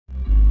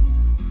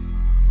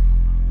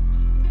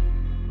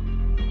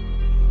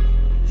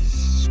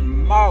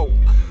Smoke.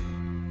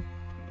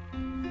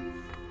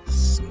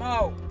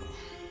 Smoke.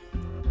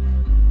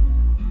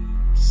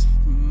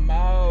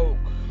 Smoke.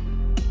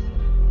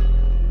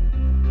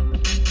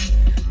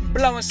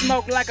 Blowing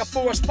smoke like a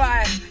forest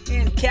fire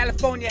in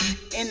California.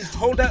 And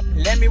hold up,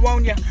 let me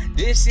warn ya,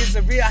 this is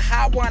a real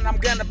hot one I'm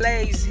gonna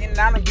blaze. And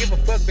I don't give a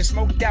fuck, been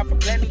smoked out for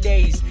plenty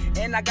days.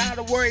 And I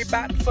gotta worry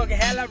about the fucking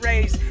hell I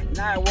raised. And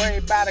I ain't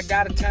worried about it,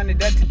 gotta turn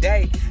it up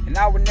today. And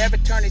I would never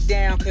turn it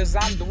down, cause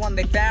I'm the one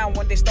they found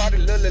when they started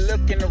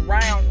looking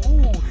around.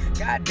 Ooh,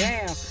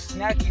 goddamn,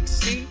 now you can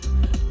see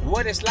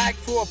what it's like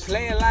for a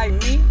player like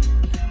me.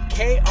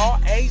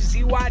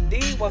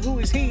 K-R-A-Z-Y-D, well who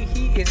is he?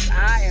 He is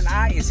I and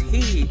I is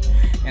he.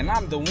 And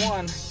I'm the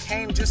one,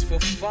 came just for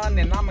fun.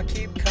 And I'ma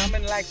keep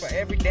coming like for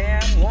every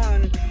damn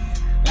one.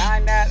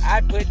 Line that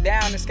I put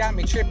down, it's got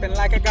me tripping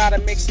like I gotta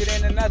mix it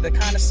in another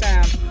kind of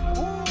sound.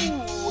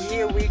 Ooh,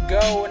 here we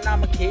go, and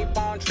I'ma keep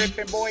on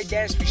tripping, boy,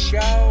 that's for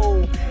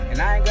sure. And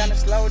I ain't gonna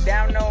slow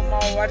down no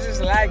more, I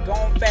just like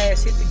going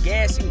fast, hit the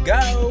gas and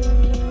go.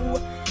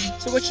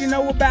 So what you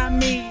know about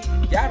me?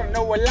 Y'all don't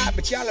know a lot,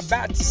 but y'all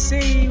about to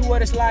see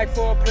what it's like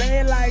for a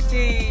player like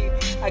me.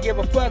 I give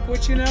a fuck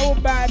what you know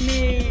about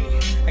me.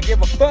 I give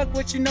a fuck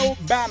what you know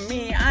about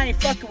me. I ain't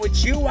fucking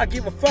with you. I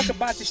give a fuck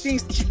about the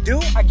things that you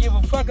do. I give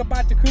a fuck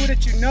about the crew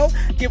that you know.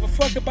 I give a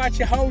fuck about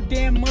your whole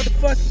damn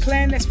motherfucking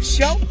clan, that's for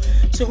sure.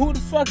 So who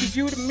the fuck is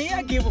you to me?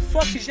 I give a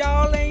fuck, cause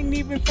y'all ain't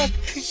even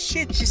fucking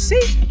shit, you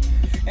see?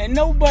 And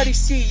nobody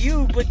see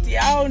you, but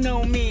y'all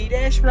know me.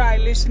 That's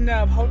right, listen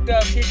up, hold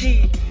up,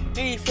 hit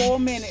D for a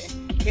minute.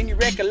 Can you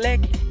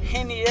recollect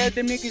any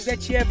other niggas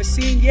that you ever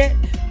seen yet?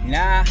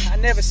 Nah, I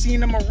never seen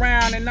them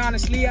around, and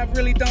honestly, I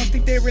really don't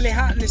think they're really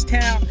hot in this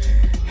town.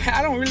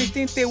 I don't really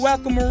think they're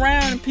welcome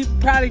around, and people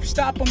probably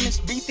stop them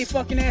and beat their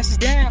fucking asses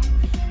down.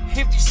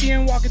 If you see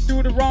them walking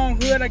through the wrong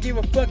hood, I give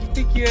a fuck. You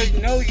think you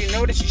know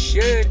that you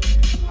should.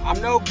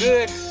 I'm no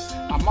good,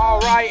 I'm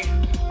alright.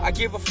 I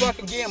give a fuck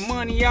and get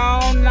money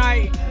all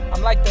night.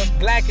 I'm like the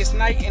blackest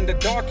night and the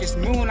darkest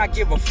moon. I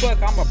give a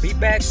fuck, I'ma be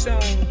back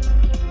soon.